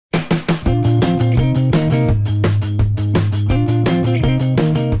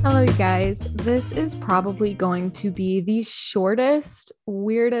guys, this is probably going to be the shortest,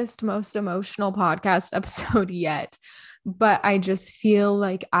 weirdest, most emotional podcast episode yet. But I just feel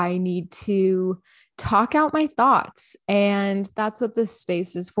like I need to talk out my thoughts. And that's what this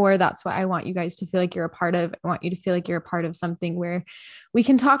space is for. That's what I want you guys to feel like you're a part of. I want you to feel like you're a part of something where we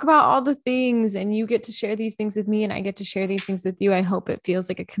can talk about all the things and you get to share these things with me and I get to share these things with you. I hope it feels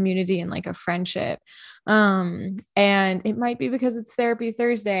like a community and like a friendship. And it might be because it's therapy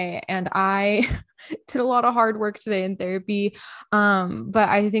Thursday and I did a lot of hard work today in therapy. But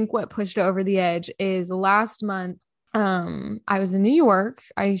I think what pushed it over the edge is last month I was in New York.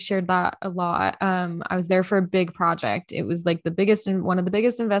 I shared that a lot. I was there for a big project. It was like the biggest and one of the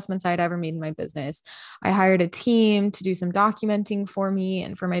biggest investments I'd ever made in my business. I hired a team to do some documenting for me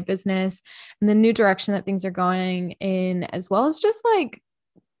and for my business and the new direction that things are going in, as well as just like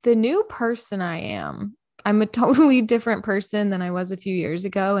the new person I am. I'm a totally different person than I was a few years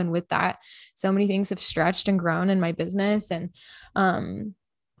ago. And with that, so many things have stretched and grown in my business. And,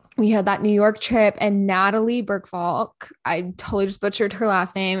 we had that New York trip and Natalie Bergfalk, I totally just butchered her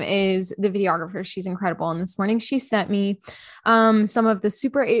last name, is the videographer. She's incredible. And this morning she sent me some of the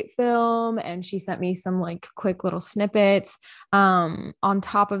Super 8 film and she sent me some like quick little snippets. On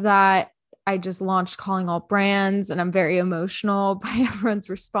top of that, I just launched Calling All Brands and I'm very emotional by everyone's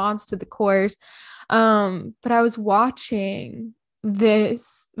response to the course. But I was watching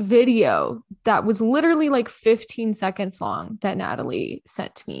this video that was literally like 15 seconds long that Natalie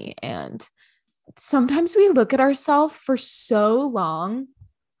sent to me. And sometimes we look at ourselves for so long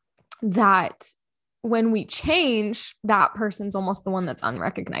that when we change, that person's almost the one that's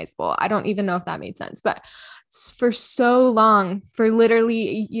unrecognizable. I don't even know if that made sense, but for so long, for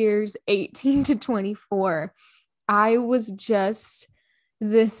literally years 18 to 24, I was just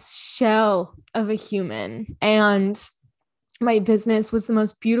this shell of a human. And my business was the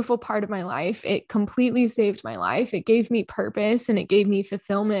most beautiful part of my life. It completely saved my life. It gave me purpose and it gave me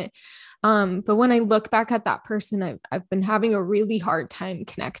fulfillment. But when I look back at that person, I've been having a really hard time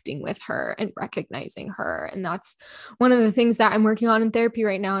connecting with her and recognizing her. And that's one of the things that I'm working on in therapy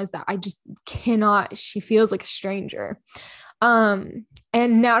right now, is that I just cannot, she feels like a stranger. And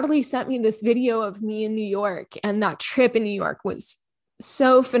Natalie sent me this video of me in New York, and that trip in New York was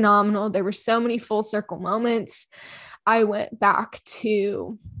so phenomenal. There were so many full circle moments. I went back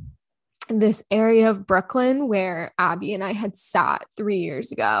to this area of Brooklyn where Abby and I had sat 3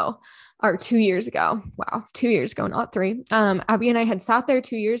 years ago, or 2 years ago. Wow, 2 years ago, not three. Abby and I had sat there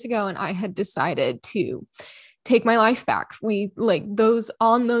 2 years ago, and I had decided to take my life back. We like those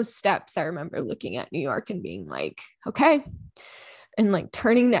steps. I remember looking at New York and being like, okay. And like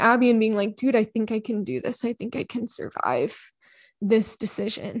turning to Abby and being like, dude, I think I can do this. I think I can survive this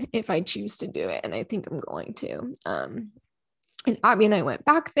decision if I choose to do it. And I think I'm going to. And Abby and I went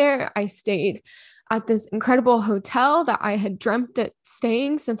back there. I stayed at this incredible hotel that I had dreamt at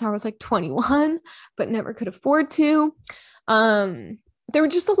staying since I was like 21, but never could afford to. There were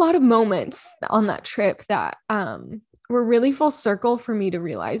just a lot of moments on that trip that were really full circle for me to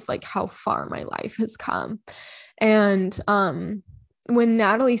realize like how far my life has come. And when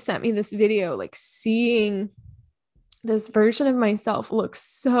Natalie sent me this video, like seeing this version of myself look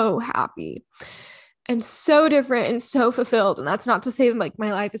so happy and so different and so fulfilled. And that's not to say like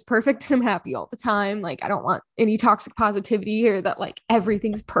my life is perfect and I'm happy all the time. Like I don't want any toxic positivity here that like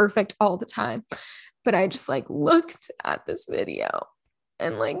everything's perfect all the time. But I just like looked at this video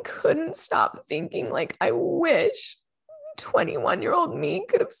and like couldn't stop thinking like, I wish 21-year-old me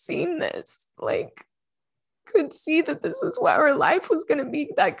could have seen this, like could see that this is what her life was going to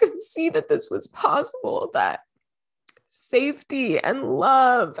be, that could see that this was possible, that safety and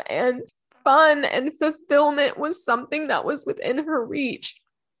love and fun and fulfillment was something that was within her reach,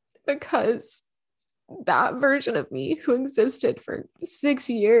 because that version of me who existed for 6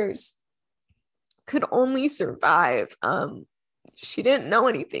 years could only survive. She didn't know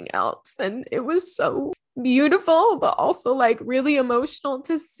anything else. And it was so beautiful, but also like really emotional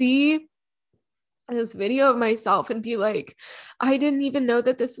to see this video of myself and be like, I didn't even know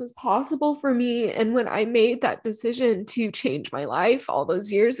that this was possible for me. And when I made that decision to change my life all those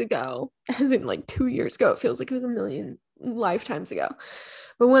years ago, as in like 2 years ago, it feels like it was a million lifetimes ago.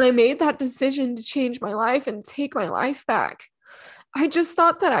 But when I made that decision to change my life and take my life back, I just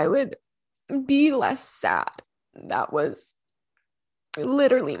thought that I would be less sad. That was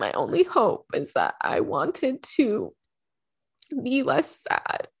literally my only hope, is that I wanted to be less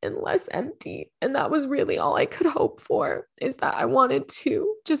sad and less empty. And that was really all I could hope for, is that I wanted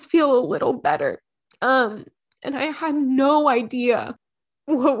to just feel a little better. And I had no idea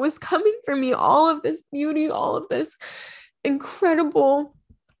what was coming for me, all of this beauty, all of this incredible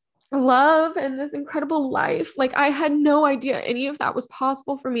love and this incredible life. Like, I had no idea any of that was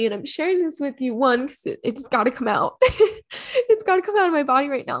possible for me. And I'm sharing this with you, one, because it's got to come out. It's got to come out of my body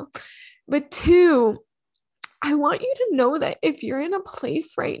right now. But two, I want you to know that if you're in a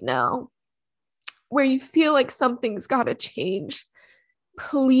place right now where you feel like something's got to change,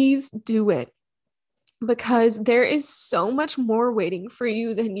 please do it, because there is so much more waiting for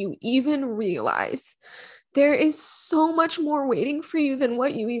you than you even realize. There is so much more waiting for you than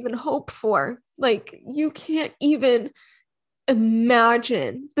what you even hope for. Like, you can't even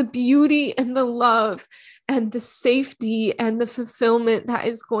imagine the beauty and the love and the safety and the fulfillment that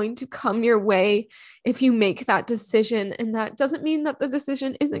is going to come your way if you make that decision. And that doesn't mean that the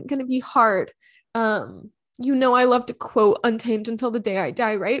decision isn't going to be hard. I love to quote Untamed Until the Day I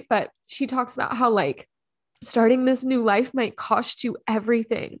Die, right? But she talks about how, like, starting this new life might cost you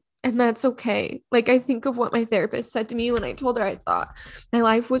everything. And that's okay. Like, I think of what my therapist said to me when I told her I thought my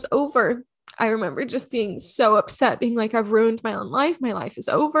life was over. I remember just being so upset, being like, I've ruined my own life. My life is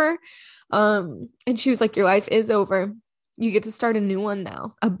over. And she was like, your life is over. You get to start a new one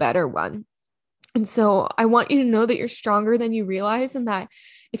now, a better one. And so I want you to know that you're stronger than you realize, and that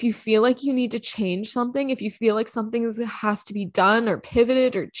if you feel like you need to change something, if you feel like something has to be done or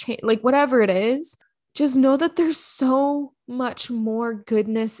pivoted or change, like whatever it is, just know that there's so much more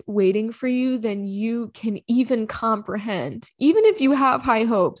goodness waiting for you than you can even comprehend. Even if you have high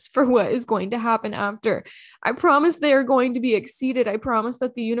hopes for what is going to happen after, I promise they are going to be exceeded. I promise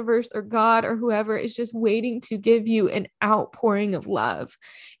that the universe or God or whoever is just waiting to give you an outpouring of love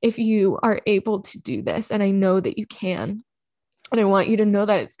if you are able to do this. And I know that you can. And I want you to know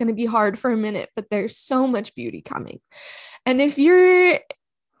that it's going to be hard for a minute, but there's so much beauty coming. And if you're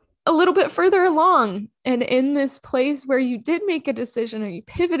a little bit further along and in this place where you did make a decision, or you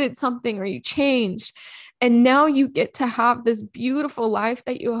pivoted something, or you changed, and now you get to have this beautiful life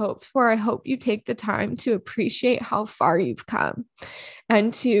that you hoped for, I hope you take the time to appreciate how far you've come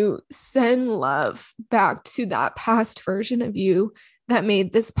and to send love back to that past version of you that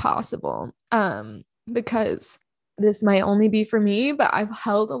made this possible. Because this might only be for me, but I've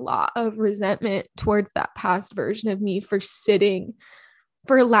held a lot of resentment towards that past version of me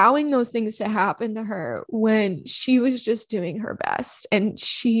for allowing those things to happen to her when she was just doing her best. And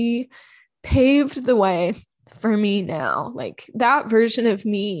she paved the way for me now. Like, that version of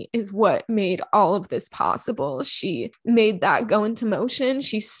me is what made all of this possible. She made that go into motion.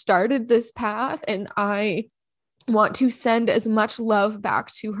 She started this path, and I want to send as much love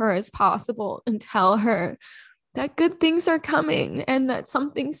back to her as possible and tell her that good things are coming and that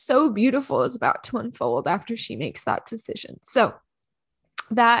something so beautiful is about to unfold after she makes that decision. So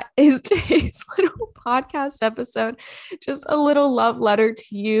that is today's little podcast episode. Just a little love letter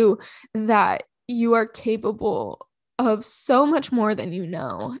to you, that you are capable of so much more than you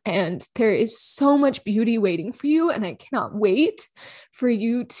know. And there is so much beauty waiting for you. And I cannot wait for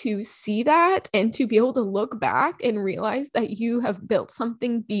you to see that and to be able to look back and realize that you have built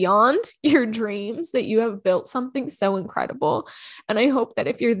something beyond your dreams, that you have built something so incredible. And I hope that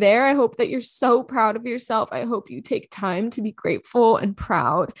if you're there, I hope that you're so proud of yourself. I hope you take time to be grateful and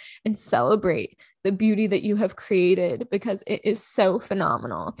proud and celebrate the beauty that you have created, because it is so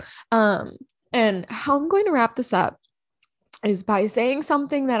phenomenal. And how I'm going to wrap this up is by saying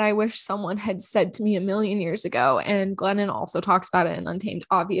something that I wish someone had said to me a million years ago. And Glennon also talks about it in Untamed,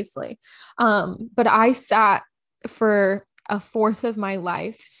 obviously. But I sat for a fourth of my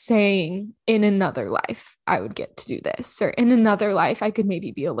life saying, in another life, I would get to do this, or in another life, I could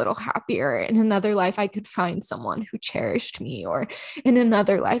maybe be a little happier. In another life, I could find someone who cherished me, or in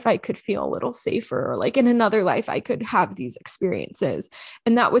another life, I could feel a little safer, or like in another life, I could have these experiences.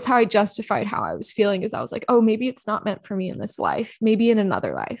 And that was how I justified how I was feeling, is I was like, oh, maybe it's not meant for me in this life, maybe in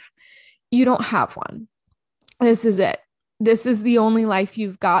another life. You don't have one. This is it. This is the only life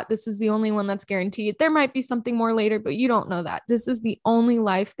you've got. This is the only one that's guaranteed. There might be something more later, but you don't know that. This is the only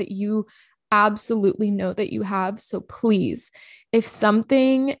life that you absolutely know that you have. So please, if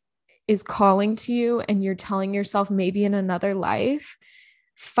something is calling to you and you're telling yourself maybe in another life,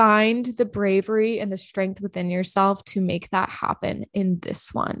 find the bravery and the strength within yourself to make that happen in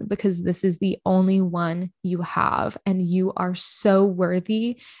this one, because this is the only one you have, and you are so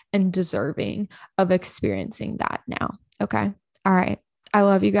worthy and deserving of experiencing that now. Okay. All right. I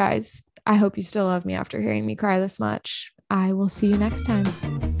love you guys. I hope you still love me after hearing me cry this much. I will see you next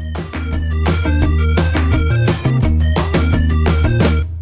time.